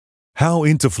How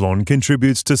Interplon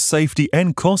contributes to safety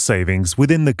and cost savings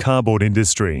within the cardboard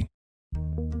industry.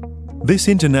 This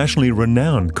internationally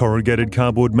renowned corrugated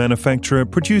cardboard manufacturer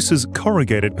produces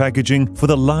corrugated packaging for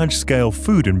the large-scale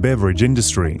food and beverage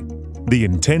industry. The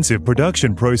intensive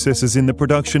production processes in the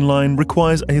production line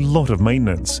requires a lot of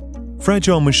maintenance.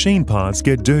 Fragile machine parts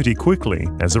get dirty quickly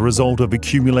as a result of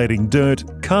accumulating dirt,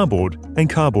 cardboard, and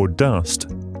cardboard dust.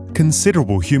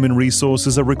 Considerable human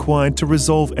resources are required to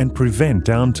resolve and prevent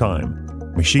downtime.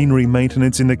 Machinery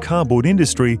maintenance in the cardboard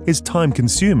industry is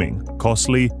time-consuming,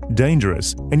 costly,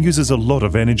 dangerous, and uses a lot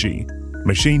of energy.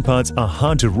 Machine parts are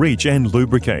hard to reach and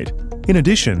lubricate. In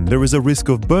addition, there is a risk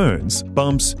of burns,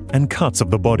 bumps, and cuts of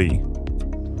the body.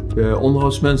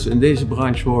 Onderhoudsmensen in deze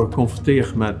branche worden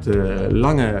geconfronteerd met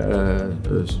lange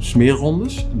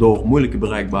smeerrondes door moeilijke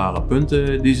bereikbare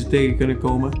punten die ze tegen kunnen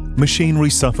komen. Machinery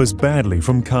suffers badly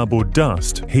from cardboard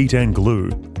dust, heat and glue.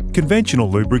 Conventional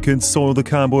lubricants soil the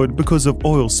cardboard because of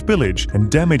oil spillage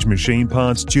and damage machine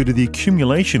parts due to the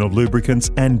accumulation of lubricants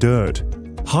and dirt.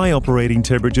 High operating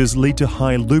temperatures lead to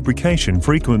high lubrication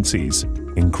frequencies.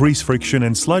 Increased friction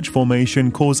and sludge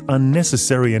formation cause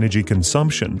unnecessary energy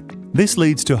consumption. This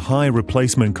leads to high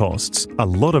replacement costs, a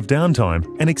lot of downtime,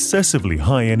 and excessively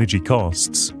high energy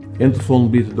costs. Interplon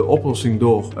biedt de oplossing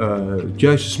door het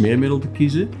juiste smeermiddel te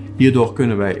kiezen. Hierdoor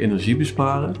kunnen wij energie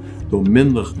besparen door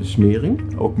minder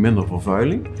smering, ook minder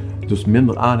vervuiling, dus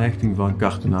minder aanhechting van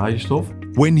cartonnagestof.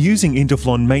 When using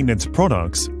Interplon maintenance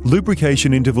products,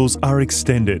 lubrication intervals are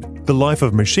extended, the life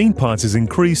of machine parts is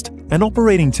increased, and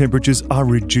operating temperatures are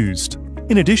reduced.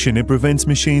 In addition, it prevents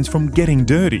machines from getting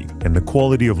dirty, and the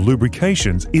quality of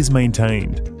lubrications is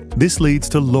maintained. This leads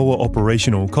to lower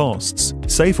operational costs,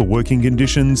 safer working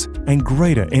conditions, and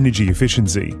greater energy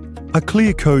efficiency. A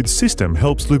clear code system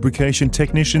helps lubrication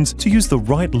technicians to use the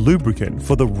right lubricant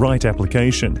for the right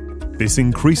application. This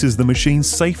increases the machine's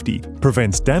safety,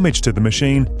 prevents damage to the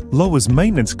machine, lowers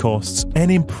maintenance costs, and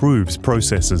improves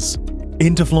processes.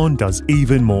 Interplon does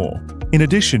even more. In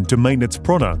addition to maintenance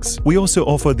products, we also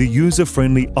offer the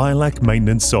user-friendly iLAC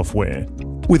maintenance software.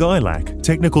 With iLAC,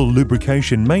 technical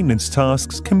lubrication maintenance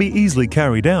tasks can be easily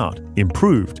carried out,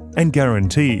 improved, and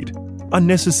guaranteed.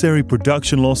 Unnecessary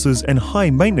production losses and high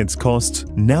maintenance costs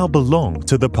now belong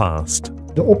to the past.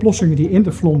 De oplossingen die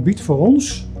Interplon biedt voor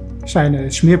ons zijn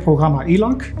het smeerprogramma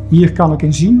iLAC. Hier kan ik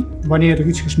in zien wanneer er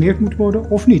iets gesmeerd moet worden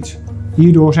of niet.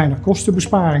 Hierdoor zijn er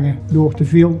kostenbesparingen door te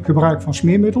veel gebruik van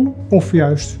smeermiddel of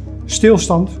juist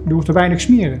stilstand door te weinig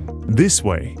smeren. This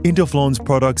way, Interplon's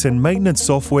products and maintenance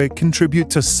software contribute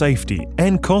to safety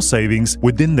and cost savings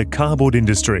within the cardboard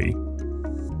industry.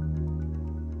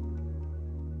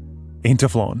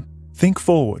 Interplon. Think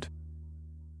forward.